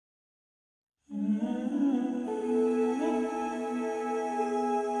She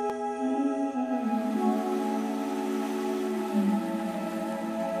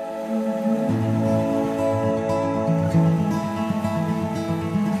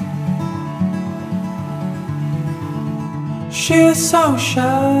is so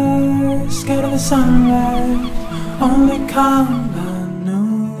shy, scared of the sunrise, only come by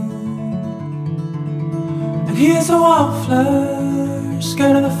noon. And he is a wallflower,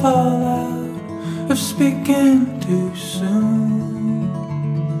 scared of the fallout of speaking too soon.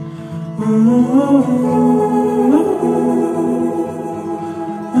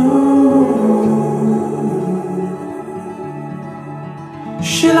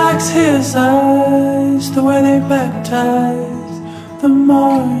 She likes his eyes, the way they baptize the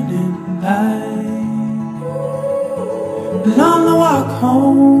morning light. And on the walk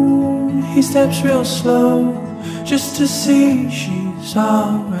home, he steps real slow, just to see she's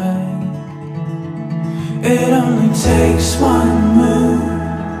alright. It only takes one move.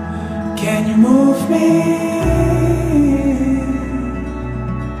 Can you move me?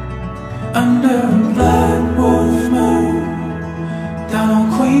 Under a black wolf moon, down on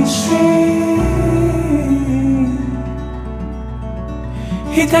Queen Street.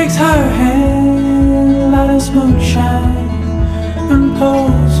 He takes her hand, light as moonshine, and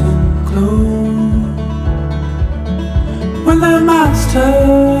pulls and glues. When their mouths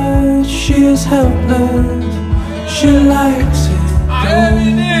touch, she is helpless. She likes it.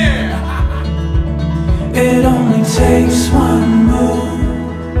 It only takes one move.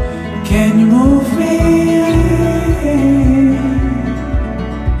 Can you move me?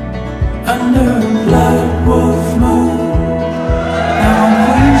 Under a black wolf moon, down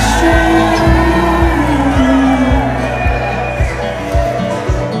Queen Street.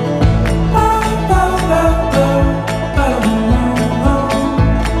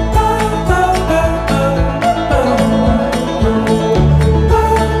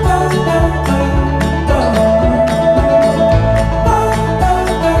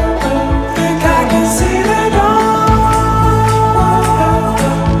 Think I can see the dawn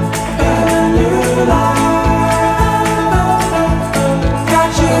in a new light.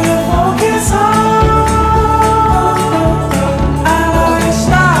 Got you to focus on. I know it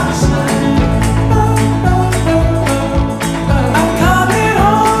stops. I'm coming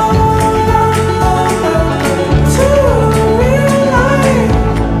home to real life.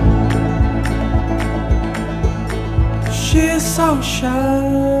 She is so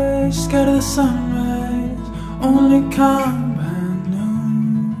shy, scared of the sunrise, only come by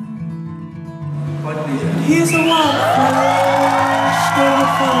noon. He's a wallflower, scared of the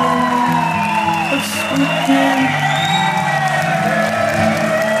falling of speaking